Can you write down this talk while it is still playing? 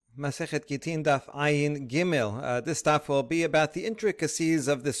Masechet Gittin Daf Ayin Gimel. This daf will be about the intricacies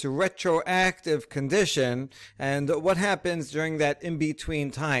of this retroactive condition and what happens during that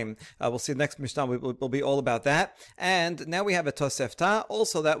in-between time. We'll see the next Mishnah will be all about that. And now we have a Tosefta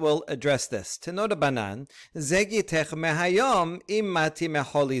also that will address this. Tenor Banan, Zegitech mehayom imati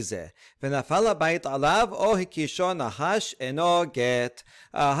meholize, v'nafal habayit alav o hikisho nahash eno get.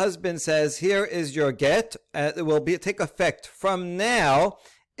 Husband says, here is your get. It will take effect from now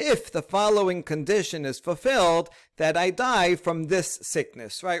if the following condition is fulfilled, that I die from this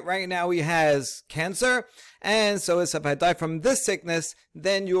sickness. Right now he has cancer, and so if I die from this sickness,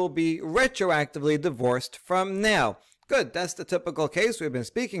 then you will be retroactively divorced from now. Good, that's the typical case we've been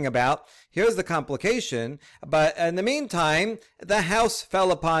speaking about. Here's the complication, but in the meantime, the house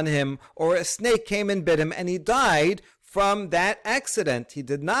fell upon him, or a snake came and bit him, and he died from that accident. He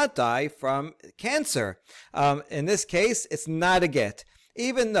did not die from cancer. In this case, it's not a get.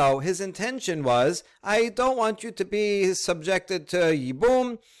 Even though his intention was, I don't want you to be subjected to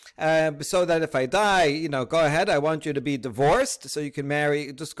yibum, so that if I die, go ahead, I want you to be divorced, so you can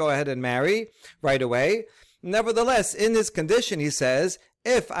marry, just go ahead and marry right away. Nevertheless, in his condition, he says,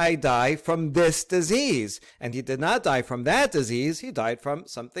 if I die from this disease, and he did not die from that disease, he died from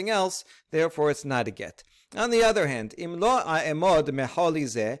something else, therefore it's not a get. On the other hand, im lo a'emod meholi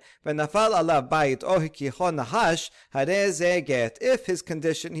ze v'nafal alav bayit o hikicho nahash hareh ze get. If his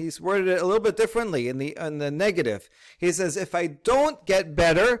condition, he's worded it a little bit differently in the negative. He says, if I don't get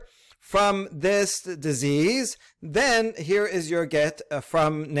better from this disease, then here is your get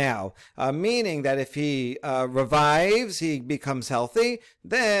from now. Meaning that if he revives, he becomes healthy,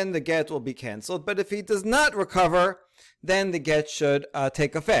 then the get will be canceled. But if he does not recover, then the get should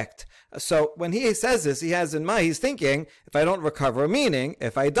take effect. So when he says this, he has in mind, he's thinking, if I don't recover, meaning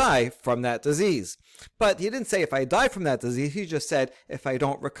if I die from that disease. But he didn't say if I die from that disease, he just said if I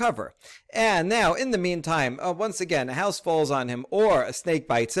don't recover. And now, in the meantime, once again, a house falls on him or a snake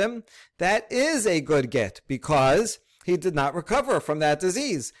bites him, that is a good get because he did not recover from that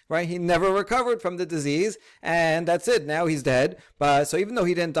disease, right? He never recovered from the disease, and that's it. Now he's dead. But so even though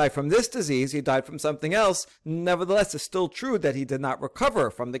he didn't die from this disease, he died from something else. Nevertheless, it's still true that he did not recover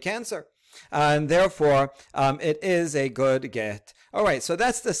from the cancer. And therefore, it is a good get. All right, so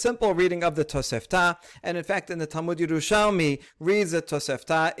that's the simple reading of the Tosefta. And in fact, in the Talmud Yerushalmi, reads the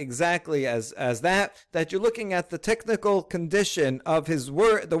Tosefta exactly as that you're looking at the technical condition of his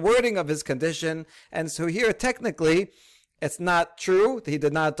word, the wording of his condition. And so here, technically, it's not true. He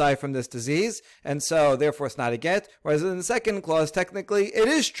did not die from this disease, and so therefore it's not a get. Whereas in the second clause, technically, it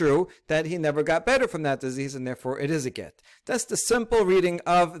is true that he never got better from that disease, and therefore it is a get. That's the simple reading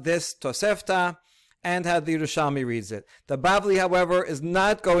of this Tosefta and how the Yerushalmi reads it. The Bavli, however, is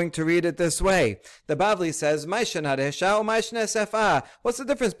not going to read it this way. The Bavli says, what's the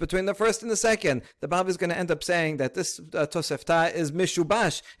difference between the first and the second? The Bavli is going to end up saying that this Tosefta is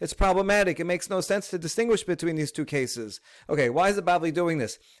mishubash. It's problematic. It makes no sense to distinguish between these two cases. Okay, why is the Bavli doing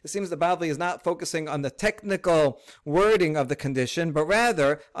this? It seems the Bavli is not focusing on the technical wording of the condition, but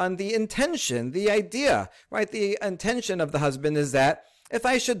rather on the intention, the idea, right? The intention of the husband is that if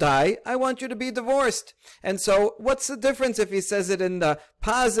I should die, I want you to be divorced. And so what's the difference if he says it in the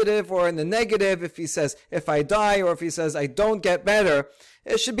positive or in the negative? If he says, if I die, or if he says, I don't get better,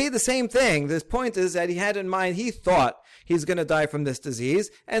 it should be the same thing. This point is that he had in mind, he thought he's going to die from this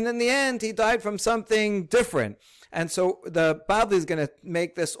disease. And in the end, he died from something different. And so the Bavli is going to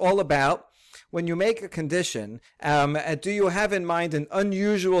make this all about, when you make a condition, do you have in mind an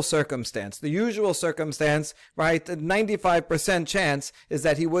unusual circumstance? The usual circumstance, right, 95% chance is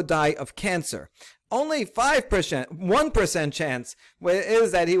that he would die of cancer. Only 5%, 1% chance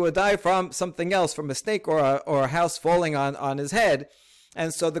is that he would die from something else, from a snake or a house falling on his head.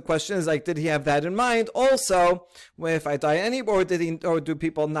 And so the question is, did he have that in mind? Also, if I die or do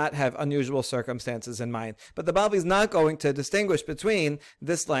people not have unusual circumstances in mind? But the Bavli is not going to distinguish between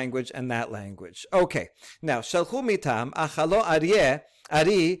this language and that language. Okay. Now, Shalchu mitam achalo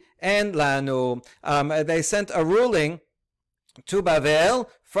ari and lanu. They sent a ruling to Bavel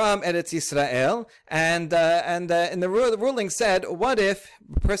from Eretz Yisrael, and in the ruling said, what if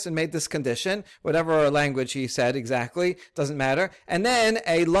a person made this condition, whatever language he said exactly, doesn't matter, and then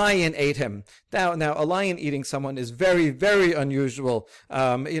a lion ate him. Now a lion eating someone is very, very unusual.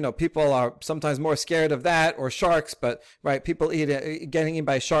 People are sometimes more scared of that, or sharks, but right, people getting eaten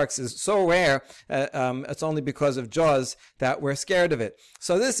by sharks is so rare. It's only because of Jaws that we're scared of it.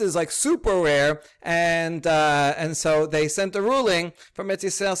 So this is super rare, and so they sent a ruling from Eretz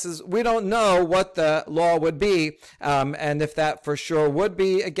Yisrael. Says we don't know what the law would be, and if that for sure would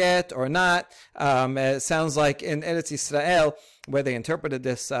be a get or not. It sounds like in Eretz Yisrael, where they interpreted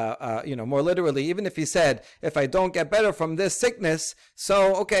this, more literally. Even if he said, if I don't get better from this sickness,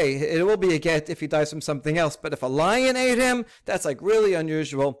 so, okay, it will be a get if he dies from something else. But if a lion ate him, that's like really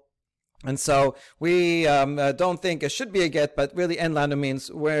unusual. And so we don't think it should be a get, but really en lanu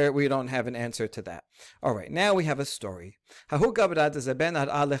means where we don't have an answer to that. All right, now we have a story. The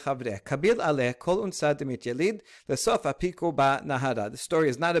story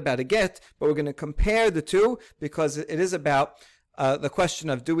is not about a get, but we're going to compare the two because it is about the question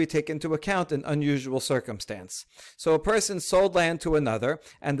of, do we take into account an unusual circumstance? So a person sold land to another,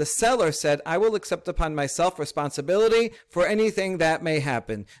 and the seller said, I will accept upon myself responsibility for anything that may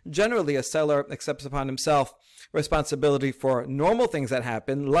happen. Generally, a seller accepts upon himself responsibility for normal things that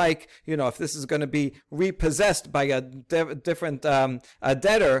happen, like, if this is going to be repossessed by a different a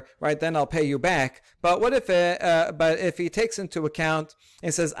debtor, right, then I'll pay you back. But what if but if he takes into account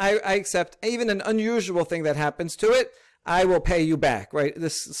and says, I accept even an unusual thing that happens to it, I will pay you back, right?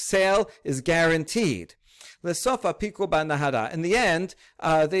 This sale is guaranteed. In the end,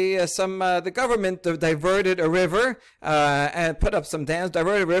 the government diverted a river and put up some dams,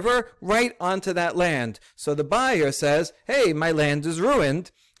 diverted a river right onto that land. So the buyer says, hey, my land is ruined,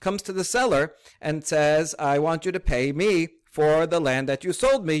 comes to the seller and says, I want you to pay me for the land that you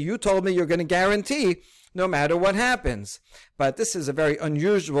sold me. You told me you're going to guarantee no matter what happens. But this is a very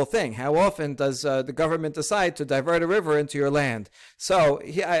unusual thing. How often does the government decide to divert a river into your land? So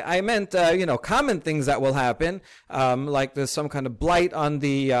I meant, common things that will happen, like there's some kind of blight on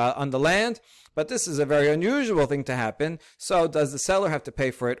the land. But this is a very unusual thing to happen. So does the seller have to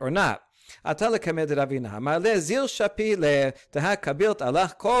pay for it or not? So they came to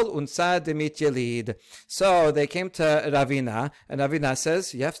Ravina, and Ravina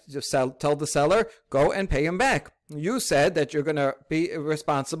says, you have to tell the seller, go and pay him back. You said that you're going to be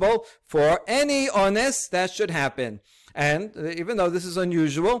responsible for any onus that should happen. And even though this is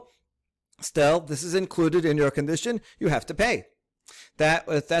unusual, still, this is included in your condition, you have to pay.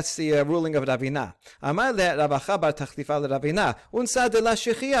 That's the ruling of Ravina. Amar le Ravacha bar Tachlifa le Ravina, unsa de la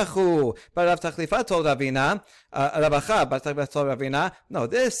shechiachu. But Rav Tachlifa told Ravina, Ravacha bar Tachlifa told Ravina, no,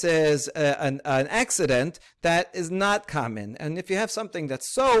 this is an accident that is not common. And if you have something that's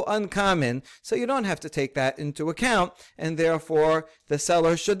so uncommon, so you don't have to take that into account, and therefore the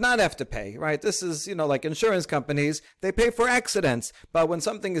seller should not have to pay, right? This is, like insurance companies, they pay for accidents. But when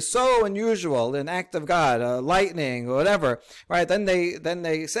something is so unusual, an act of God, lightning, or whatever, right, then they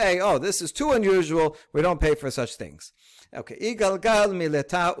say, oh, this is too unusual, we don't pay for such things. Okay.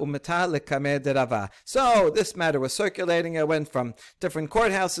 So this matter was circulating. It went from different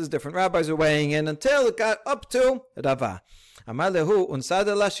courthouses, different rabbis were weighing in until it got up to Rava. And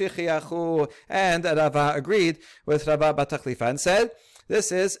Rava agreed with Rava bar Tachlifa and said,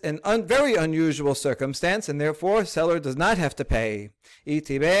 this is an very unusual circumstance, and therefore seller does not have to pay. But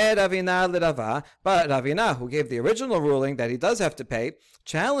Ravina, who gave the original ruling that he does have to pay,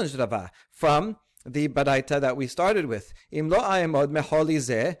 challenged Rava from the baraita that we started with. If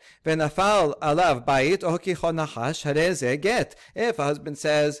a husband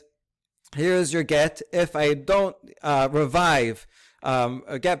says, here's your get, if I don't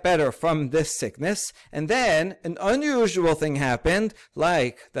get better from this sickness, and then an unusual thing happened,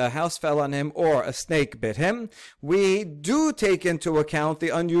 like the house fell on him or a snake bit him, we do take into account the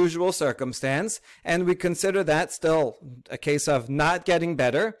unusual circumstance, and we consider that still a case of not getting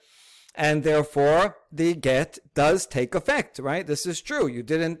better, and therefore the get does take effect, right? This is true. You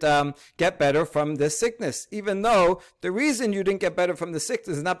didn't get better from this sickness, even though the reason you didn't get better from the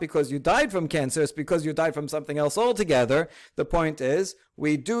sickness is not because you died from cancer, it's because you died from something else altogether. The point is,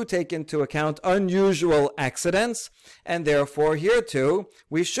 we do take into account unusual accidents, and therefore here too,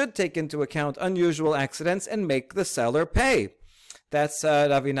 we should take into account unusual accidents and make the seller pay. That's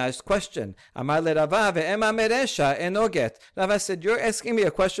Ravina's question. Amar le Rava ve'ema meresha enoget. Rava said, you're asking me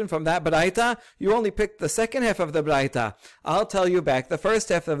a question from that braita? You only picked the second half of the braita. I'll tell you back the first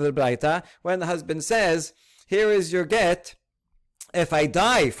half of the braita, when the husband says, here is your get, if I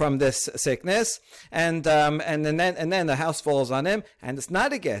die from this sickness, and then the house falls on him, and it's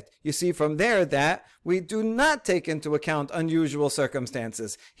not a get. You see from there that we do not take into account unusual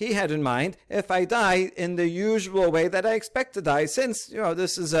circumstances. He had in mind, if I die in the usual way that I expect to die, since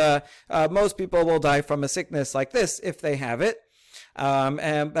this is most people will die from a sickness like this if they have it. So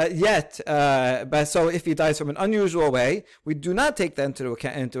if he dies from an unusual way, we do not take that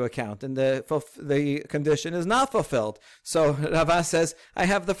into account, and the condition is not fulfilled. So Rava says, I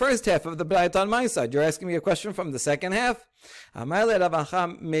have the first half of the braita on my side. You're asking me a question from the second half? אמר לרבחה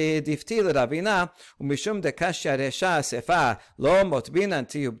מדפתי לרבינה, ומשום דקשיא רשע אספה לא מוטבינן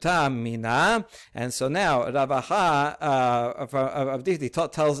תיובתא מינה. And so now Ravacha of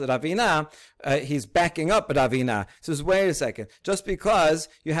Difti tells Ravina, he's backing up Ravina. Says, wait a second, just because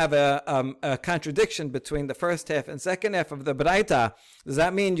you have a contradiction between the first half and second half of the Braita, does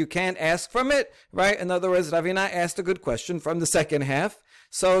that mean you can't ask from it? Right? In other words, Ravina asked a good question from the second half.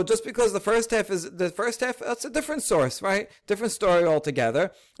 So just because the first half, that's a different source, right? Different story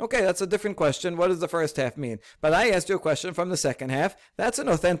altogether. Okay, that's a different question. What does the first half mean? But I asked you a question from the second half. That's an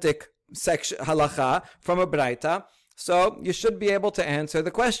authentic section halacha from a Braita. So you should be able to answer the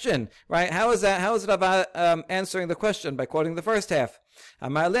question, right? How is that? How is Rava answering the question? By quoting the first half.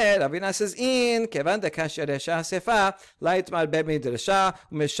 Amar le, Ravina says, in kevan dekashya resha sefa, laitmar bemidrasha,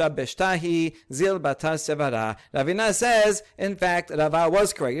 umeshabeshtahi, zil batar sevara. Ravina says, in fact, Rava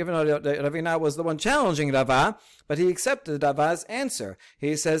was correct, even though Ravina was the one challenging Rava, but he accepted Rava's answer.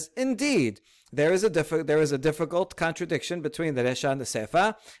 He says, indeed, there is a difficult contradiction between the Resha and the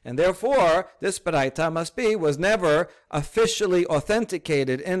Sefa, and therefore this Baraita was never officially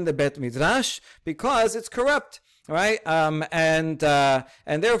authenticated in the Bet Midrash because it's corrupt, right? And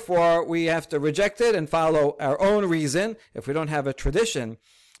therefore we have to reject it and follow our own reason. If we don't have a tradition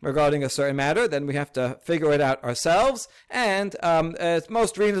regarding a certain matter, then we have to figure it out ourselves. And it's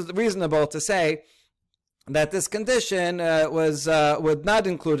most reasonable to say that this condition would not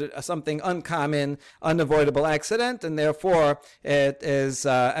include something uncommon, unavoidable accident, and therefore it is,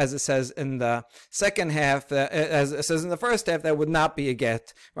 as it says in the second half, as it says in the first half, that would not be a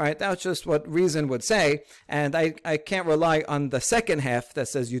get, right? That's just what reason would say, and I can't rely on the second half that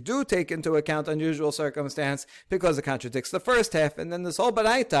says you do take into account unusual circumstance because it contradicts the first half, and then this whole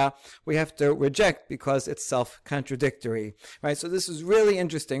baraita we have to reject because it's self-contradictory, right? So this is really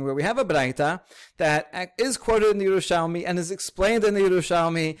interesting, where we have a baraita that is quoted in the Yerushalmi and is explained in the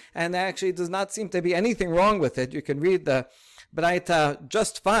Yerushalmi, and there actually does not seem to be anything wrong with it. You can read the Braita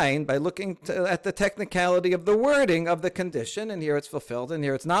just fine by looking at the technicality of the wording of the condition, and here it's fulfilled, and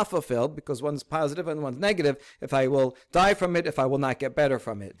here it's not fulfilled, because one's positive and one's negative, if I will die from it, if I will not get better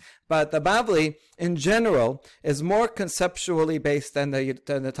from it. But the Bavli, in general, is more conceptually based than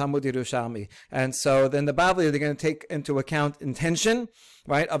the Talmud Yerushalmi. And so then the Bavli, they're going to take into account intention,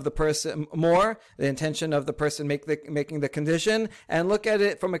 right, of the person more, the intention of the person making the condition, and look at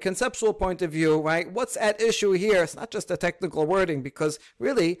it from a conceptual point of view, right? What's at issue here? It's not just a technical wording, because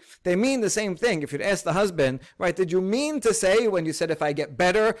really they mean the same thing. If you'd ask the husband, right, did you mean to say when you said if I get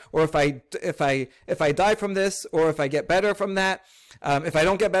better, or if I die from this, or if I get better from that? If I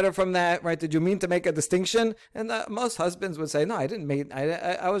don't get better from that, right, did you mean to make a distinction? And most husbands would say, no, I didn't mean,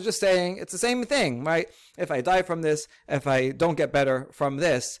 I was just saying it's the same thing, right? If I die from this, if I don't get better from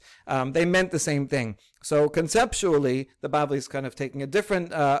this, they meant the same thing. So conceptually, the Bavli is kind of taking a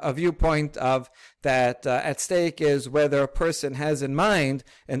different viewpoint of that at stake is whether a person has in mind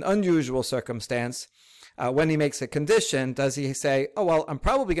an unusual circumstance. When he makes a condition, does he say, oh, well, I'm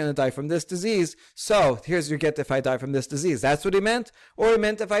probably going to die from this disease, so here's your get if I die from this disease. That's what he meant? Or he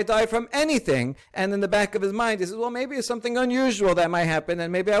meant if I die from anything, and in the back of his mind, he says, well, maybe it's something unusual that might happen,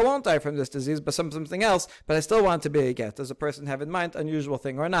 and maybe I won't die from this disease, but something else, but I still want to be a get. Does a person have in mind unusual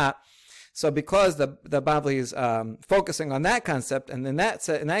thing or not? So because the Bavli is focusing on that concept, and in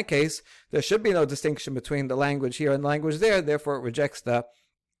that case, there should be no distinction between the language here and the language there, therefore it rejects the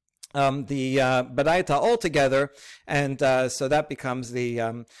Baraita altogether, and so that becomes the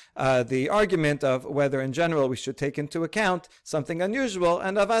argument of whether in general we should take into account something unusual,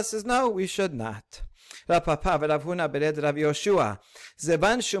 and Rava says no, we should not. Rav Papa v'Rav Huna bered Rav Yoshua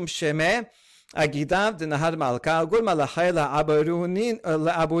zevan shum sheme agidav denahar malka gul malachay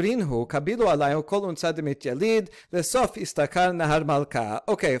la'aburinhu kabilu alayu kol untzad mityalid lesof istakar nahar malka.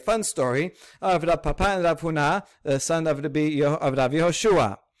 Okay, fun story of Rav Papa and Rav Huna, the son of Rav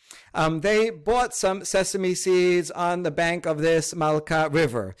Yoshua. They bought some sesame seeds on the bank of this Malka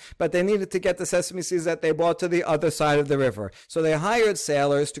river, but they needed to get the sesame seeds that they bought to the other side of the river. So they hired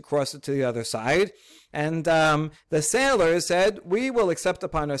sailors to cross it to the other side. And the sailors said, we will accept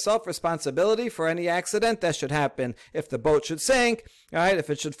upon ourselves responsibility for any accident that should happen. If the boat should sink, right, if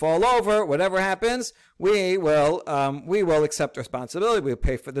it should fall over, whatever happens, we will accept responsibility. We'll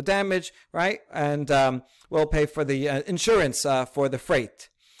pay for the damage, right, and we'll pay for the insurance for the freight.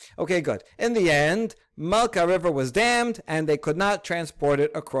 Okay, good. In the end, Malka River was dammed, and they could not transport it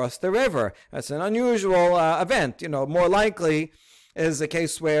across the river. That's an unusual event. More likely is a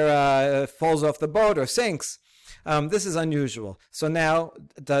case where it falls off the boat or sinks. This is unusual. So now,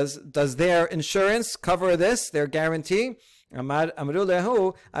 does their insurance cover this, their guarantee? אמרו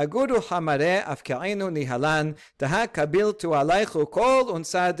להו, אגודו חמרה אפקענו ניהלן, דהה קבילתו עליכו כל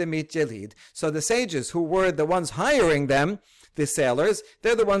אונסה דמית יליד. So the sages who were the ones hiring them, the sailors,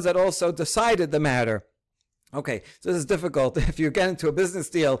 they're the ones that also decided the matter. Okay, so this is difficult if you get into a business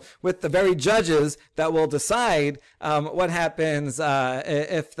deal with the very judges that will decide what happens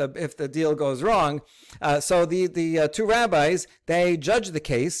if the deal goes wrong. So the two rabbis, they judge the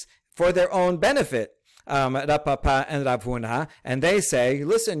case for their own benefit. Rav Papa and Rav Huna, and they say,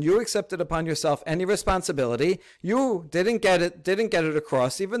 listen, you accepted upon yourself any responsibility. You didn't get it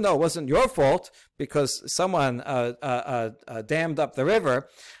across, even though it wasn't your fault because someone dammed up the river.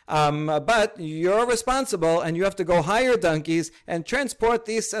 But you're responsible, and you have to go hire donkeys and transport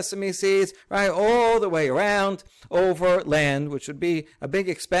these sesame seeds right all the way around over land, which would be a big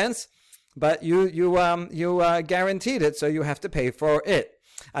expense. But you guaranteed it, so you have to pay for it.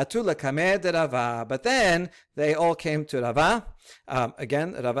 Atula kamed Rava. But then they all came to Rava.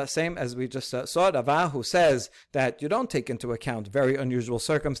 Again, Rava, same as we just saw, Rava, who says that you don't take into account very unusual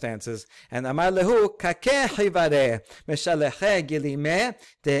circumstances. And Amar lehu kakeh hivare meshaleche gilime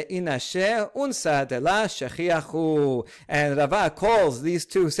de inashe unsa de la shechiachu. And Rava calls these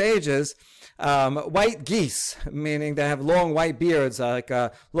two sages white geese, meaning they have long white beards,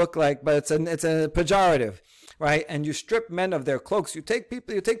 look like, but it's a pejorative. Right, and you strip men of their cloaks. You take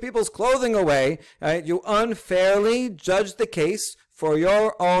people's clothing away. Right, you unfairly judge the case for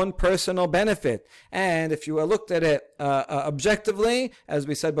your own personal benefit. And if you looked at it objectively, as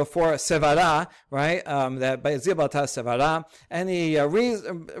we said before, sevara, right, that by zibata sevara, any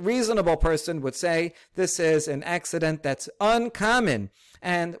reasonable person would say this is an accident that's uncommon.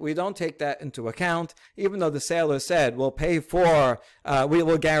 And we don't take that into account, even though the sailor said we'll pay for, we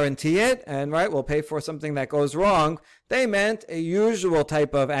will guarantee it, and right, we'll pay for something that goes wrong. They meant a usual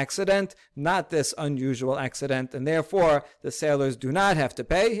type of accident, not this unusual accident, and therefore the sailors do not have to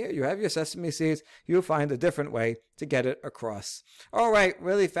pay. Here you have your sesame seeds. You find a different way to get it across. All right,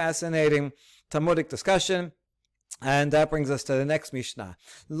 really fascinating Talmudic discussion. And that brings us to the next Mishnah.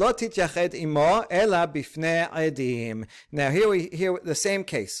 Lo tityached imo ela bifnei edim. Now here we hear the same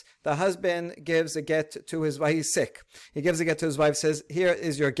case. The husband gives a get to his wife. He's sick. He gives a get to his wife, says, here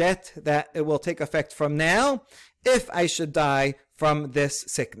is your get that it will take effect from now if I should die from this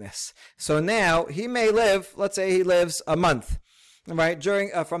sickness. So now he may live, let's say he lives a month. Right,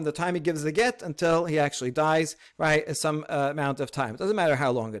 during from the time he gives the get until he actually dies, right, is some amount of time. It doesn't matter how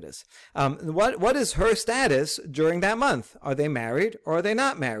long it is. What is her status during that month? Are they married or are they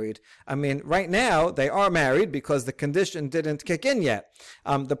not married? I mean, right now they are married because the condition didn't kick in yet.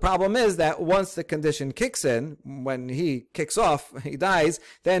 The problem is that once the condition kicks in, when he kicks off, he dies,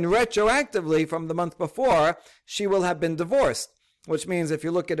 then retroactively from the month before, she will have been divorced. Which means if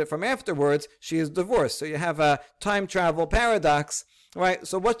you look at it from afterwards, she is divorced. So you have a time travel paradox, right?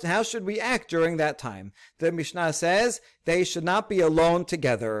 So how should we act during that time? The Mishnah says they should not be alone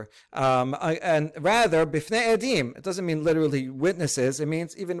together, and rather bifnei edim. It doesn't mean literally witnesses. It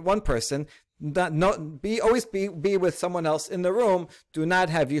means even one person. Always be with someone else in the room. Do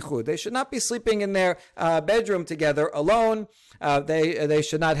not have yichud. They should not be sleeping in their bedroom together alone. They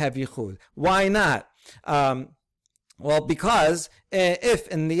should not have yichud. Why not? Well, because if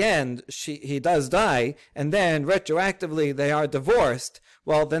in the end he does die, and then retroactively they are divorced,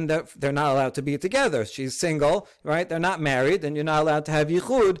 well, then they're not allowed to be together. She's single, right? They're not married, and you're not allowed to have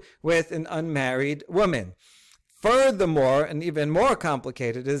yichud with an unmarried woman. Furthermore, and even more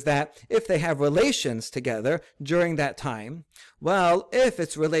complicated, is that if they have relations together during that time, well, if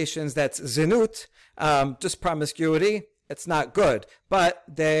it's relations that's zinut, just promiscuity, it's not good. But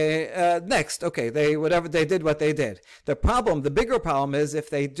they did what they did. The bigger problem is if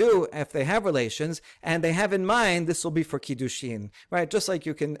they have relations and they have in mind this will be for kiddushin, right? Just like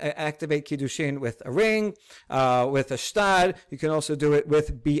you can activate kiddushin with a ring, with a shtar, you can also do it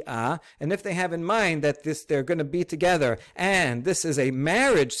with bi'ah. And if they have in mind that they're going to be together and this is a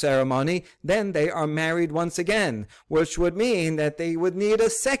marriage ceremony, then they are married once again, which would mean that they would need a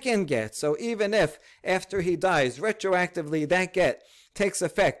second get. So even if after he dies, retroactively that get takes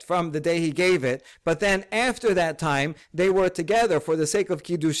effect from the day he gave it, but then after that time they were together for the sake of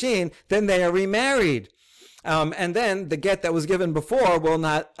kiddushin, then they are remarried. And then the get that was given before will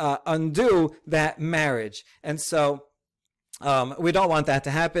not undo that marriage. And so we don't want that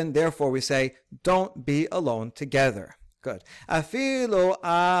to happen. Therefore we say, don't be alone together. Good. Afilu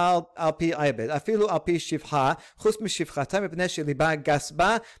al pi aibed. Afilu al pi shivcha. Chus mishivchata mipnei sheliba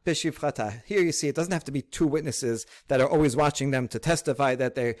gasba b'shivchata. Here you see it doesn't have to be two witnesses that are always watching them to testify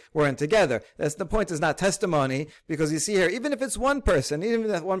that they weren't together. That's the point. Is not testimony, because you see here, even if it's one person, even if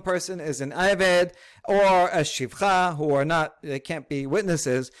that one person is an aibed or a shivcha who are not, they can't be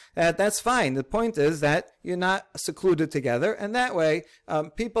witnesses, that's fine. The point is that you're not secluded together, and that way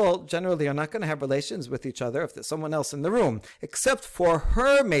people generally are not going to have relations with each other if there's someone else in the room, except for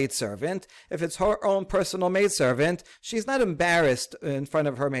her maidservant. If it's her own personal maidservant, she's not embarrassed in front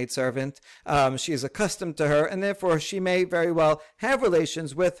of her maidservant. She's accustomed to her, and therefore she may very well have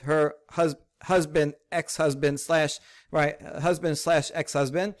relations with her husband, ex-husband husband slash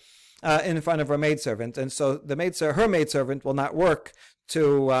ex-husband in front of her maidservant. And so her maidservant will not work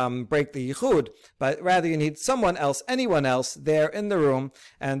to break the yichud, but rather you need someone else, anyone else there in the room,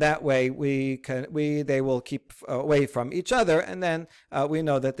 and that way they will keep away from each other, and then we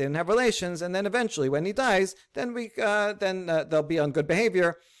know that they didn't have relations, and then eventually when he dies, then they'll be on good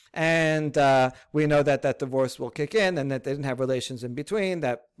behavior, and we know that divorce will kick in, and that they didn't have relations in between.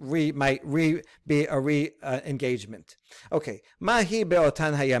 That might be a re-engagement. Okay, mahi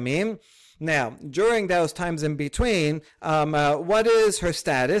beotan hayamim. Now, during those times in between, what is her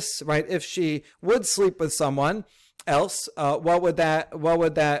status, right? If she would sleep with someone else, how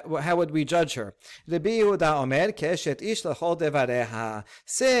would we judge her? Since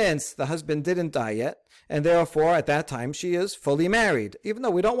the husband didn't die yet, and therefore at that time she is fully married. Even though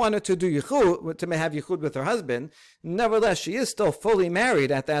we don't want her to do yichud, to have yichud with her husband, nevertheless she is still fully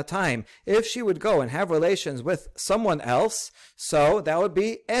married at that time. If she would go and have relations with someone else, so that would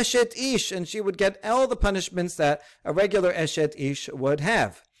be eshet ish, and she would get all the punishments that a regular eshet ish would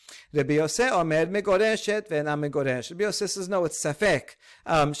have. Rabbi Yosef omer megoreshet ve'ena megoresh. Rabbi Yosef says no, it's safek.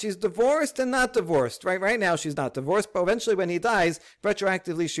 She's divorced and not divorced. Right now she's not divorced, but eventually when he dies,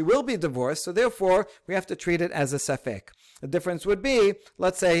 retroactively she will be divorced. So therefore, we have to treat it as a safek. The difference would be,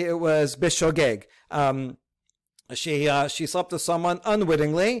 let's say it was bishogeg. She slept with someone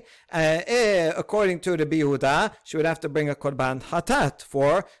unwittingly. According to the Yehuda, she would have to bring a korban hatat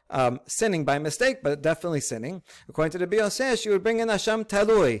for sinning by mistake, but definitely sinning. According to the Yosef, she would bring an asham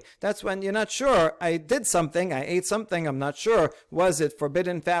talui. That's when you're not sure. I did something, I ate something, I'm not sure. Was it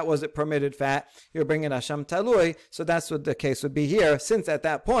forbidden fat? Was it permitted fat? You're bringing asham talui. So that's what the case would be here. Since at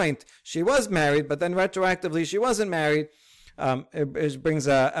that point she was married, but then retroactively she wasn't married. It brings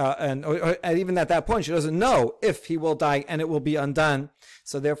and even at that point she doesn't know if he will die and it will be undone.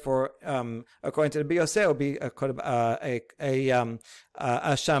 So therefore, according to the Yosef, it will be a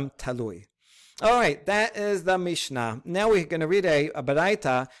asham talui. All right, that is the Mishnah. Now we're going to read a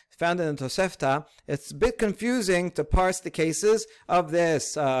baraita found in the Tosefta. It's a bit confusing to parse the cases of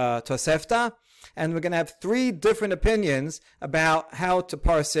this Tosefta, and we're going to have three different opinions about how to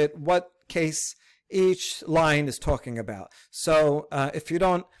parse it, what case each line is talking about. So if you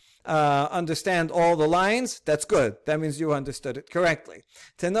don't understand all the lines, that's good. That means you understood it correctly.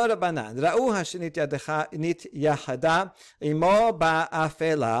 Tenora banan ra'u hashinit yahada imo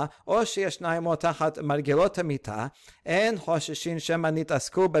ba'afela o sheyashnayim tachat margelot hamita and hosheshin shemanit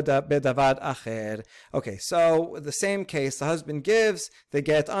asku bedavad acher. Okay, so the same case, the husband gives the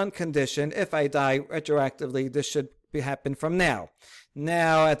get on condition, if I die retroactively, this should happen from now.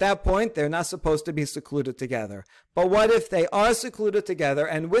 Now, at that point, they're not supposed to be secluded together. But what if they are secluded together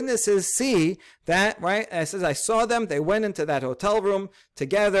and witnesses see that, right? It says, I saw them, they went into that hotel room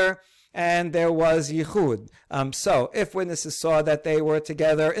together, and there was yichud. So, if witnesses saw that they were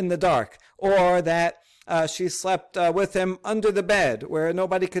together in the dark, or that she slept with him under the bed where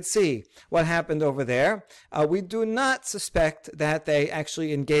nobody could see what happened over there, we do not suspect that they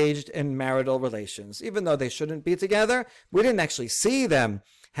actually engaged in marital relations. Even though they shouldn't be together, we didn't actually see them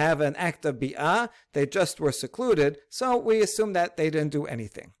have an act of bi'ah, they just were secluded, so we assume that they didn't do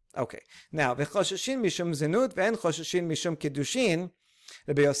anything. Okay, now, v'chosheshin mishum zinut ve'en chosheshin mishum kiddushin.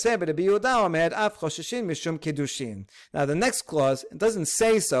 Rabbi Yosef, Rabbi Yehuda omer af chosheshin mishum kiddushin. Now, the next clause, it doesn't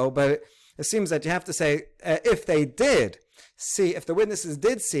say so, but it seems that you have to say, if they did see, if the witnesses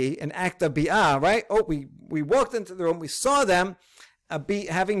did see an act of bi'ah, right? Oh, we walked into the room, we saw them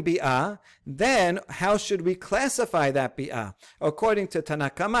having bi'ah, then how should we classify that bi'ah? According to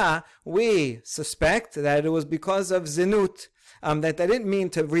Tanakama, we suspect that it was because of zinut, that they didn't mean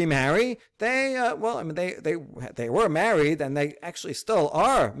to remarry. They were married, and they actually still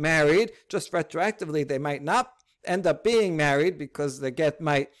are married. Just retroactively, they might not end up being married because the get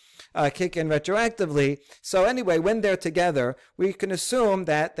might kick in retroactively. So anyway, when they're together, we can assume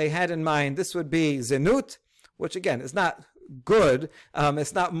that they had in mind this would be zinut, which again is not good.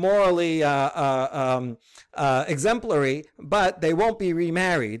 It's not morally exemplary, but they won't be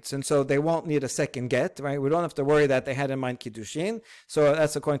remarried, and so they won't need a second get, right? We don't have to worry that they had in mind Kiddushin. So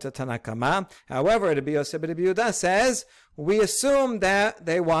that's according to Tanakama. However, Rabbi Yosef Rabbi Yehuda says, we assume that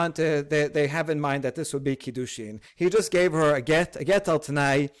they have in mind that this would be Kiddushin. He just gave her a get al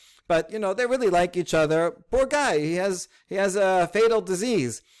Tanai, but they really like each other. Poor guy, he has a fatal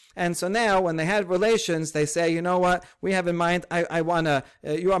disease. And so now when they had relations, they say, you know what, we have in mind, I want to,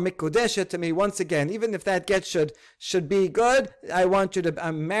 you are mikudeshet to me once again. Even if that get should be good,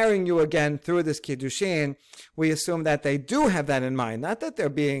 I'm marrying you again through this kiddushin. We assume that they do have that in mind. Not that they're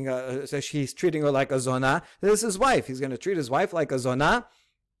being, he's treating her like a zona. This is his wife. He's going to treat his wife like a zona.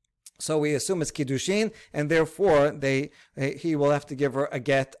 So we assume it's kiddushin, and therefore he will have to give her a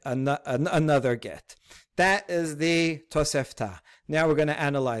get, another get. That is the Tosefta. Now we're going to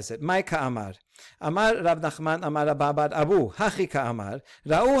analyze it. Mai ka'amar. Amar Rav Nachman Amar Abba bar Abu Hachi ka'amar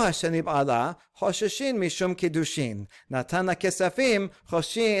Ra'u hashani b'ala Chosheshin mishum kiddushin Natana kesafim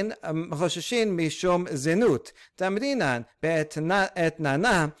Chosheshin mishum zenut Tamrinan be'et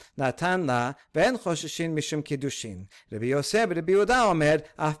nana Natan la Ve'en Chosheshin mishum kiddushin Rabbi Yosef Rabbi Yehuda Omer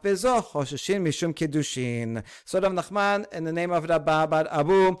Af bezo Chosheshin mishum kiddushin. So Rav Nachman, in the name of Rabba bar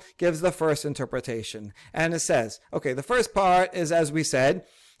Abu, gives the first interpretation. And it says, okay, the first part is, as we said,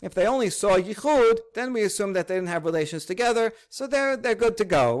 if they only saw yichud, then we assume that they didn't have relations together, so they're good to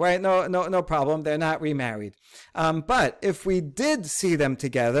go, right? No problem. They're not remarried. But if we did see them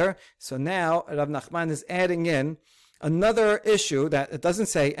together, so now Rav Nachman is adding in another issue that it doesn't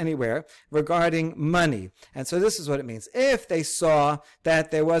say anywhere regarding money. And so this is what it means. If they saw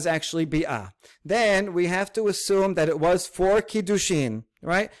that there was actually bi'ah, then we have to assume that it was for kiddushin,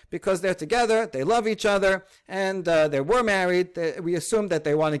 right? Because they're together, they love each other, and they were married. We assume that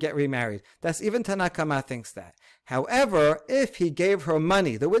they want to get remarried. That's even Tanakama thinks that. However, if he gave her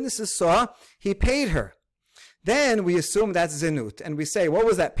money, the witnesses saw he paid her. Then we assume that's zenut, and we say, what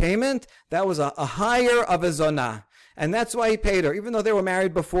was that payment? That was a hire of a zonah. And that's why he paid her, even though they were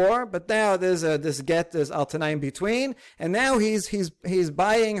married before. But now there's there's altanai in between, and now he's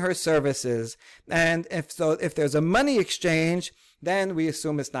buying her services. And if there's a money exchange, then we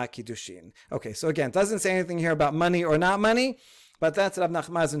assume it's not kiddushin. Okay, so again, it doesn't say anything here about money or not money, but that's Rav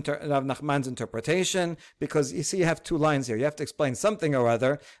Nachman's interpretation, because you see, you have two lines here. You have to explain something or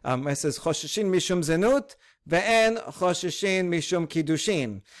other. It says chosheshin mishum zenut ve'en chosheshin mishum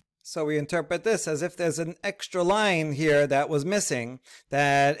kiddushin. So we interpret this as if there's an extra line here that was missing,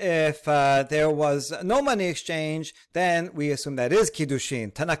 that if there was no money exchange, then we assume that is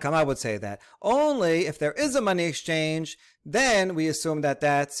kiddushin. Tanakama would say that. Only if there is a money exchange, then we assume that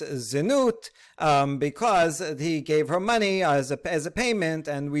that's zenut, because he gave her money as a payment,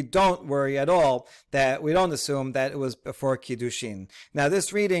 and we don't worry at all that we don't assume that it was before kiddushin. Now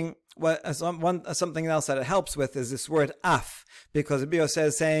this reading, something else that it helps with is this word af, because Rabbi Yosef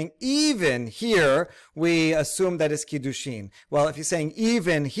is saying even here we assume that it's kiddushin. Well, if he's saying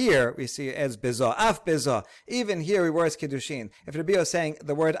even here, we see it as bezo, af bezo. Even here we were as kiddushin. If Rabbi Yosef is saying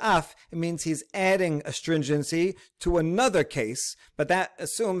the word af, it means he's adding a stringency to another case, but that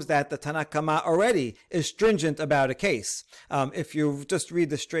assumes that the Tanakama already is stringent about a case. If you just read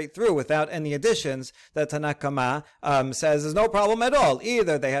this straight through without any additions, the Tanakama says there's no problem at all.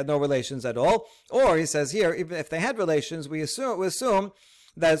 Either they had no relations at all, or he says here, even if they had relations, we assume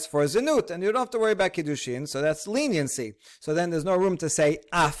that's for zenut, and you don't have to worry about kiddushin, so that's leniency. So then there's no room to say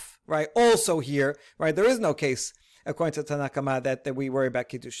af, right? Also here, right? There is no case, according to Tanakama, that we worry about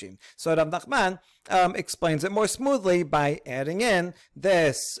kiddushin. So Rav Nachman explains it more smoothly by adding in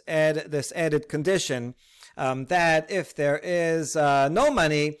this added condition, that if there is no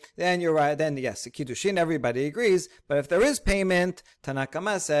money, then you're right. Then yes, kiddushin, everybody agrees. But if there is payment,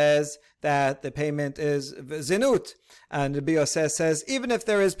 Tanakama says that the payment is zenut, and Rabbi Yosef says even if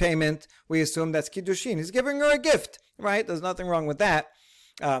there is payment, we assume that's kiddushin. He's giving her a gift, right? There's nothing wrong with that.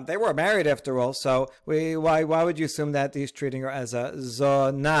 They were married after all, so why would you assume that he's treating her as a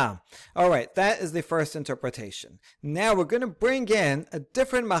zona? All right, that is the first interpretation. Now we're going to bring in a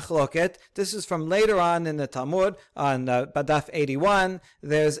different machloket. This is from later on in the Talmud, on Badaf 81.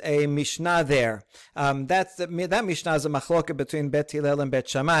 There's a Mishnah there. That Mishnah is a machloket between Bet Hillel and Bet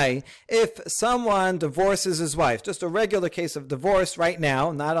Shammai. If someone divorces his wife, just a regular case of divorce right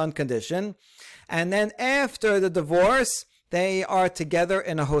now, not on condition, and then after the divorce, they are together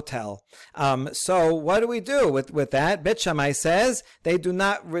in a hotel. So what do we do with that? Bet Shammai says they do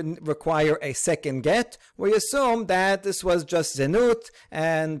not require a second get. We assume that this was just zinut,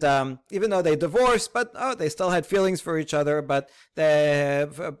 and even though they divorced, but they still had feelings for each other, but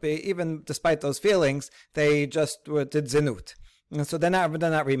even despite those feelings, they just did zinut. And so they're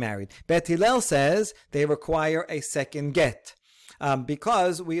not remarried. Bet Hillel says they require a second get.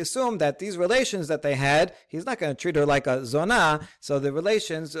 Because we assume that these relations that they had, he's not going to treat her like a zona, so the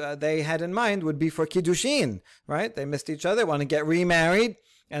relations they had in mind would be for kiddushin, right? They missed each other, want to get remarried,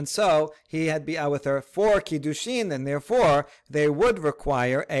 and so he had bi'ah with her for kiddushin, and therefore they would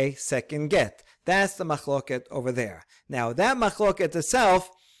require a second get. That's the machloket over there. Now, that machloket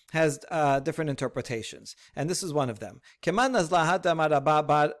itself has different interpretations, and this is one of them. Keman nazlahat amar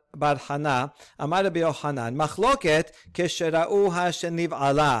bar Hana amar Rabbi Yochanan machloket keshera'uha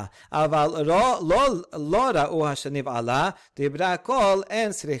sheniv'ala aval lo ra'uha sheniv'ala dibra kol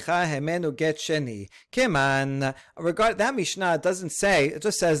en sricha hemenu get sheni. Keman, regard that Mishnah doesn't say, it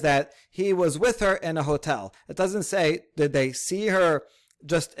just says that he was with her in a hotel. It doesn't say did they see her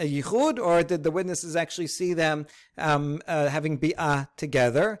just a yichud, or did the witnesses actually see them having bi'ah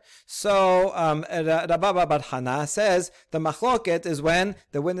together? So Rabba bar Hana says the machloket is when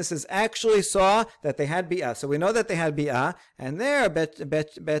the witnesses actually saw that they had bi'ah. So we know that they had bi'ah, and there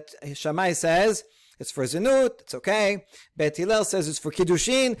Bet Shammai says it's for zinut, it's okay. Bet Hillel says it's for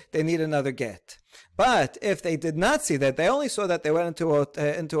kiddushin, they need another get. But if they did not see that, they only saw that they went into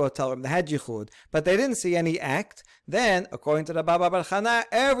a hotel room, they had yichud, but they didn't see any act, then, according to the Rabba bar Hana,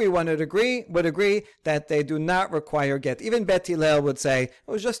 everyone would agree that they do not require get. Even Bet Hillel would say, it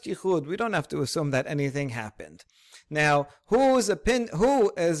was just yichud, we don't have to assume that anything happened. Now, who is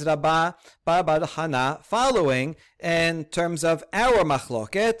Rabba bar Hana following in terms of our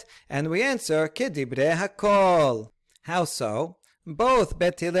machloket? And we answer, Kedibre hakol. How so? Both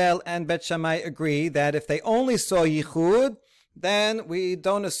Bet Hillel and Bet Shammai agree that if they only saw yichud, then we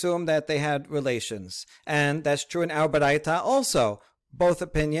don't assume that they had relations. And that's true in our Baraita also. Both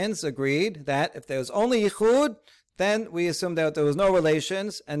opinions agreed that if there was only yichud, then we assume that there was no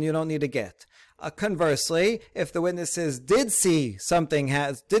relations and you don't need a get. Conversely, if the witnesses did see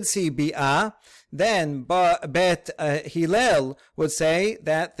bi'ah, then Bet Hillel would say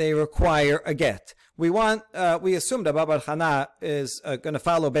that they require a get. We assume that Rabba bar Hana is going to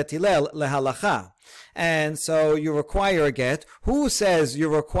follow Bet Hillel lehalacha. And so you require a get. Who says you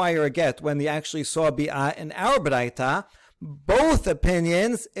require a get when they actually saw bi'ah in our Baraita? Both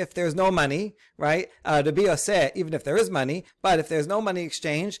opinions, if there's no money, right? Rabbi Yosef, even if there is money, but if there's no money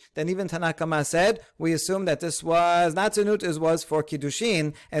exchange, then even Tanakama said, we assume that this was not zinut, it was for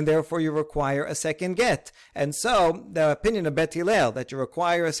kiddushin, and therefore you require a second get. And so the opinion of Bet Hillel that you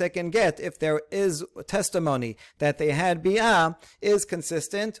require a second get if there is testimony that they had bi'ah is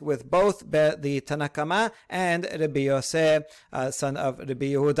consistent with both the Tanakama and Rabbi Yosef, son of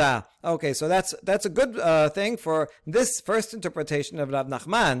Rabbi Yehuda. Okay, so that's a good thing for this first interpretation of Rav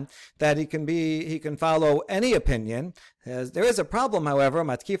Nachman, that he can follow any opinion. There is a problem, however.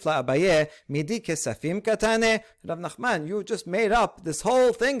 Matkifla Abaye midi kesafim katane. Rav Nachman, you just made up this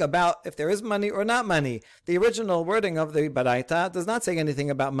whole thing about if there is money or not money. The original wording of the Baraita does not say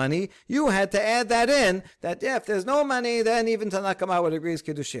anything about money. You had to add that in, that if there's no money, then even Tanakama would agree is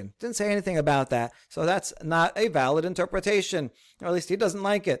kiddushin. Didn't say anything about that, so that's not a valid interpretation, or at least he doesn't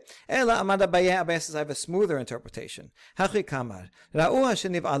like it. Ela Amad Abaye says I have a smoother interpretation. Hachi kamar ra'uha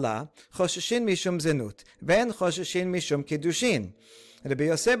sheniv'ala choshishin mishum zenut ven choshishin mishum kiddushin. Rabbi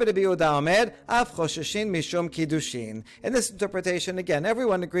Yosef Rabbi Yehuda Omer af choshishin mishum kiddushin. In this interpretation, again,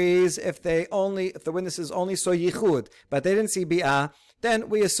 everyone agrees if the witnesses only saw yichud, but they didn't see bi'ah, then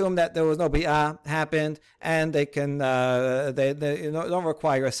we assume that there was no bi'ah happened, and they can they don't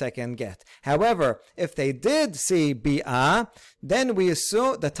require a second get. However, if they did see bi'ah, then we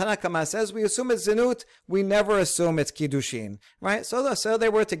assume, the Tanakama says, we assume it's zinut, we never assume it's kiddushin, right? So they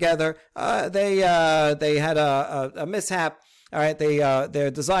were together, they had a mishap, all right, their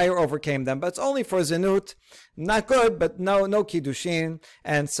desire overcame them, but it's only for zinut, not good, but no kiddushin,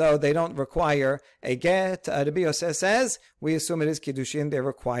 and so they don't require a get. Rabbi Yosef says, we assume it is kiddushin, they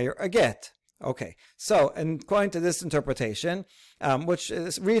require a get. Okay, so according to this interpretation, which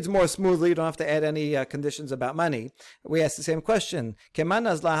reads more smoothly, you don't have to add any conditions about money, we ask the same question. Keman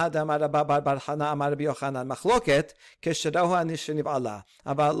azlaha damar bar Hana amar Rabbi Yochanan machloket keshadahu niv'ala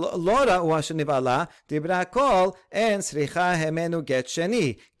aval lo ra'uha niv'ala dibra kol en sricha hemenu get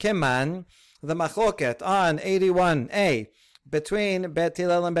sheni. Keman, the machloket on 81a between Bet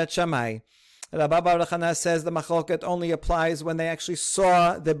Hillel and Bet Shammai. Rabba bar Chana says the machloket only applies when they actually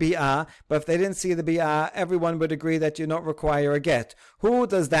saw the bi'ah, but if they didn't see the bi'ah, everyone would agree that you don't require a get. Who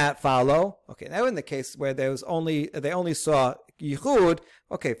does that follow? Okay, now in the case where they only saw yichud,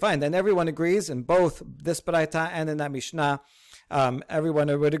 okay, fine, then everyone agrees in both this baraita and in that Mishnah.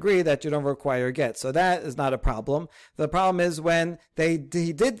 Everyone would agree that you don't require a get, so that is not a problem. The problem is when the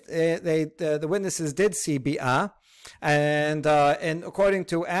witnesses did see bi'ah, and according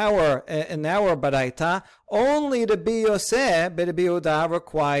to our baraita, only the Bi Yoseh b'Rabbi Yehuda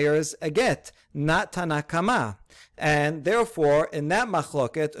requires a get, not Tanakama, and therefore in that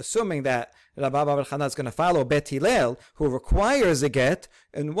machloket, assuming that Rabba bar Chana is going to follow Bet Hillel, who requires a get,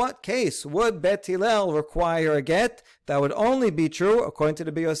 in what case would Bet Hillel require a get? That would only be true according to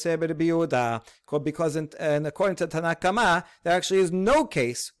the Bi Yoseh b'Rabbi Yehuda, because according to Tanakama, there actually is no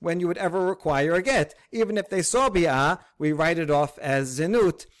case when you would ever require a get. Even if they saw bi'ah, we write it off as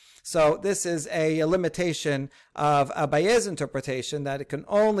zinut. So this is a limitation of Abaye's interpretation, that it can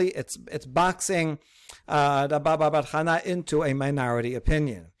only, it's boxing Rabba bar Chana into a minority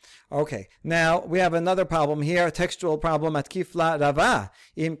opinion. Okay, now we have another problem here, a textual problem at Kifla Rava.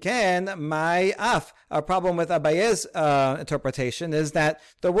 Imken my af. Our problem with Abaye's interpretation is that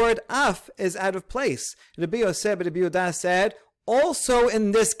the word af is out of place. Rabbi Yosef Rabbi Yehuda said, also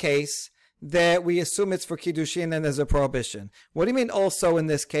in this case, that we assume it's for Kiddushin and there's a prohibition. What do you mean also in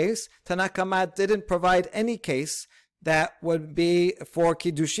this case? Tanakama didn't provide any case that would be for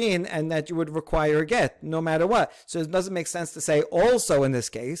Kiddushin and that you would require a get, no matter what. So it doesn't make sense to say also in this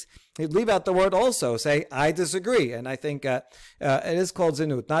case. You'd leave out the word also, say, I disagree. And I think it is called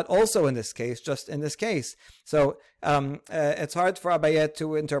zinut, not also in this case, just in this case. So it's hard for Abaye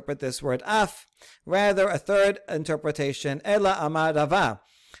to interpret this word af. Rather, a third interpretation, Ela amar Rava.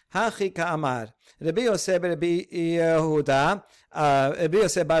 Hachi ka'amar. Rabbi Yosef Rabbi Yehuda, Rabbi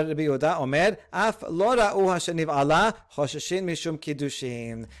Yosef bar Rabbi Yehuda Omer, Af lo ra'u hasheniv'ala chosheshin mishum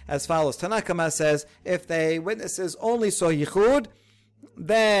kiddushin. As follows, Tanakama says, if the witnesses only saw yichud,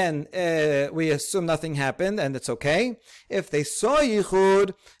 then we assume nothing happened and it's okay. If they saw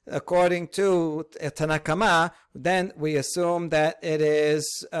yichud, according to Tanakama, then we assume that it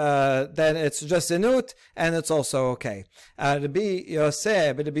is then it's just zinut and it's also okay. Rabbi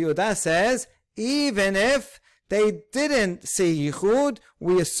Yosef, Rabbi Yehuda says, even if they didn't see yichud,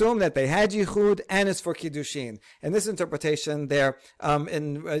 we assume that they had yichud and it's for kiddushin. And this interpretation, they're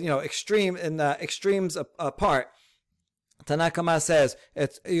extremes apart. Tanakama says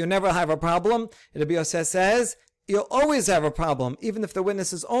you never have a problem. Rabbi Yosef says you'll always have a problem, even if the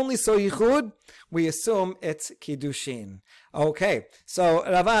witnesses only saw yichud. We assume it's kiddushin. Okay, so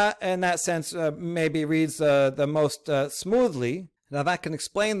Rava, in that sense, maybe reads the most smoothly. Rava can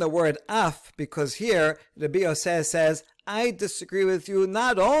explain the word af, because here Rabbi Yosef says, I disagree with you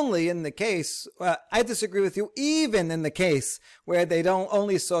not only in the case, I disagree with you even in the case where they don't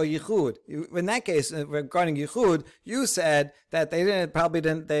only saw yichud. In that case, regarding yichud, you said that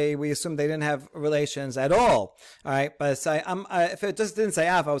we assumed they didn't have relations at all. All right, but if it just didn't say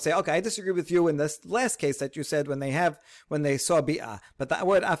af, I would say, okay, I disagree with you in this last case that you said when they saw bi'ah. But that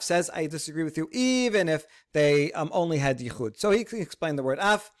word af says, I disagree with you even if they only had yichud. So he can explain the word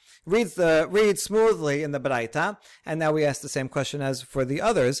af. Reads smoothly in the Baraita, and now we ask the same question as for the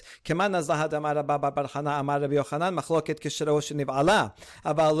others. Keman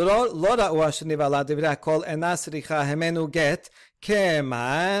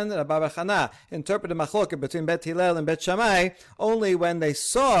Rabba bar Chana interpreted machloket between Bet Hillel and Bet Shammai only when they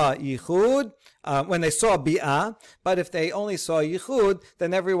saw yichud, when they saw bi'ah. But if they only saw yichud,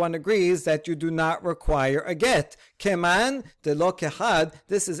 then everyone agrees that you do not require a get. Keman de lo kehad.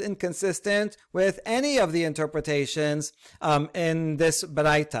 This is inconsistent with any of the interpretations in this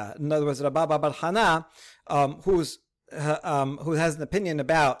baraita. In other words, Rabba bar Chana, who has an opinion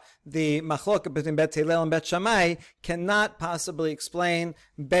about the machlok between Bet Hillel and Bet Shammai, cannot possibly explain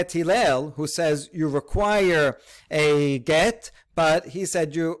Bet Hillel, who says you require a get, but he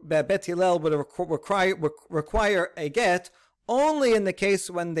said Bet Hillel would require a get only in the case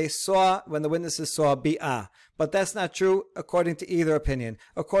when the witnesses saw bi'ah. But that's not true according to either opinion.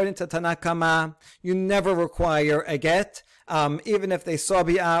 According to Tanakama, you never require a get. Even if they saw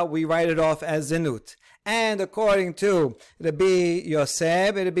bi'ah, we write it off as zinut. And according to Rabbi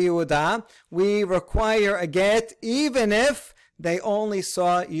Yosef, Rabbi Yehuda, we require a get even if they only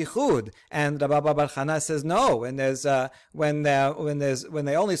saw yichud. And Rabba bar Chana says no. When they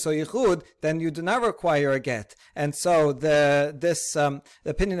only saw yichud, then you do not require a get. And so this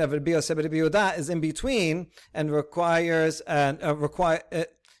opinion of Rabbi Yosef, Rabbi Yehuda is in between and requires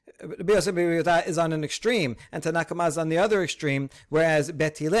Rabbi Yosef ben Yehuda is on an extreme, and Tanna Kama is on the other extreme, whereas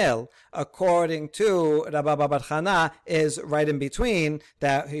Bet Hillel, according to Rabbi Bar Chana, is right in between,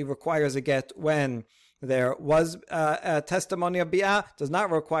 that he requires a get when there was a testimony of Bi'ah, does not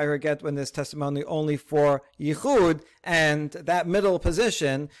require a get when there's testimony only for Yichud, and that middle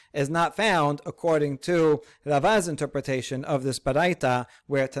position is not found according to Rava's interpretation of this Baraita,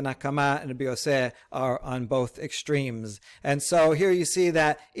 where Tanna Kama and Rabbi Yosef are on both extremes. And so here you see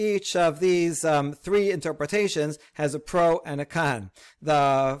that each of these three interpretations has a pro and a con.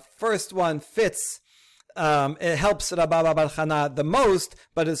 The first one fits. It helps Rabba Bar Chana the most,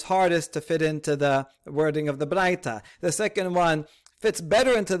 but is hardest to fit into the wording of the Braita. The second one fits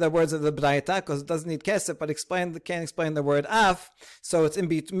better into the words of the Braita because it doesn't need kesef, but can't explain the word af, so it's in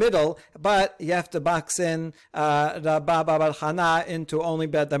middle, but you have to box in Rabba Bar Chana into only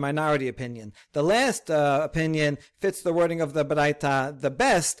the minority opinion. The last opinion fits the wording of the Braita the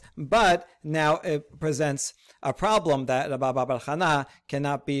best, but now it presents a problem that Rabba Bar Chana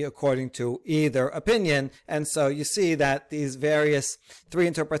cannot be according to either opinion. And so you see that these various three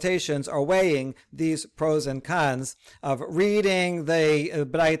interpretations are weighing these pros and cons of reading the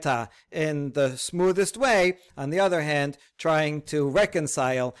Braita in the smoothest way, on the other hand, trying to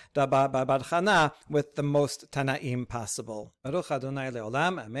reconcile Rabba Bar Chana with the most Tanaim possible. Baruch Adonai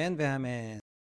Leolam, Amen ve'amen.